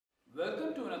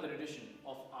another edition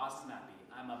of Ask Snappy.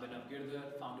 I'm Abhinav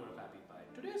Girdhar, founder of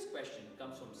AppyPie. Today's question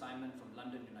comes from Simon from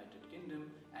London, United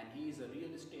Kingdom, and he is a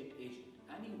real estate agent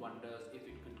and he wonders if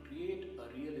it could create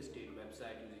a real estate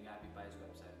website using AppyPie's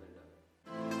website builder.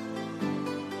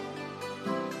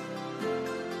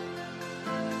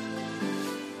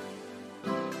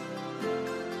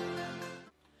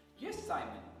 Yes,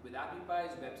 Simon, with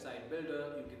AppyPie's website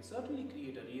builder, you can certainly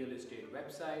create a real estate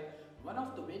website. One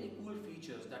of the very cool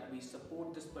features that we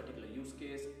support this particular use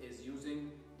case is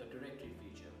using the directory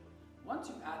feature. Once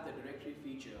you add the directory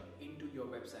feature into your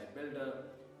website builder,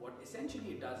 what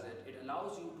essentially it does it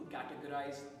allows you to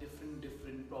categorize different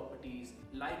properties.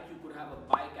 Like you could have a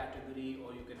buy category,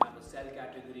 or you can have a sell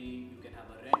category, you can have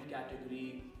a rent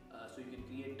category. So you can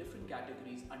create different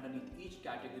categories. Underneath each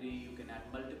category, you can add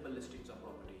multiple listings of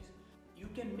properties. You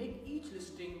can make each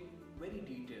listing very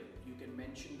detailed. You can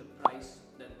mention the price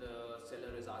that the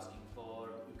seller is asking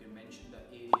for, you can mention the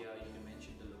area, you can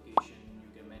mention the location, you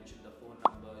can mention the phone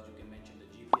numbers, you can mention the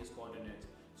GPS coordinates.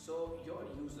 So your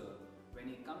user, when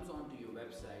he comes onto your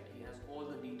website, he has all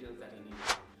the details that he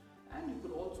needs. And you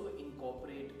could also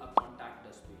incorporate a contact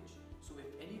us page. So if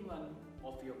anyone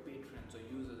of your patrons or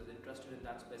users is interested in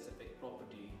that specific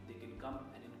property, they can come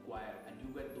and inquire, and you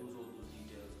get all those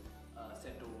details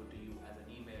sent over to you as an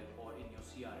email or in your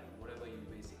CRM, whatever you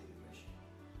basically wish.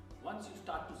 Once you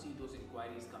start to see those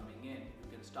inquiries coming in, you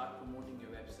can start promoting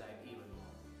your website even more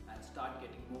and start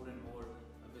getting more and more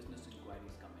business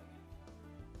inquiries coming in.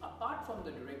 Apart from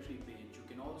the directory page, you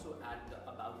can also add the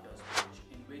About Us page,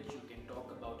 in which you can talk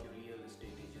about your real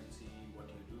estate agency, what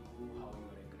you do, how you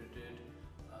are accredited.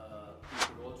 You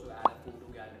could also add a photo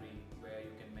gallery where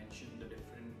you can mention the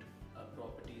different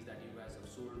properties that you guys have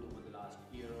sold over the last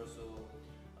year or so.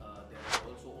 There is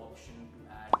also option to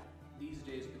add, these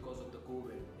days because of the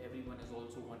COVID, everyone is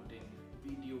also wanting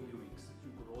video viewings.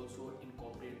 You could also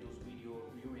incorporate those video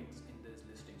viewings in this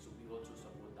listing, so we also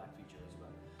support that feature as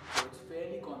well. So it's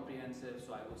fairly comprehensive,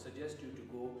 so I would suggest you to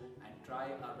go and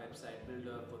try our website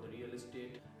builder for the real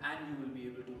estate, and you will be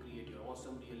able to create your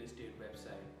awesome real estate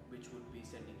website, which would be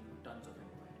sending you tons of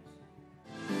inquiries.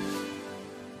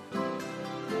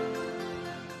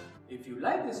 If you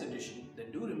like this edition,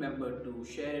 then do remember to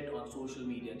share it on social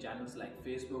media channels like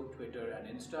Facebook, Twitter and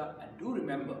Insta, and do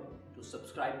remember to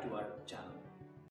subscribe to our channel.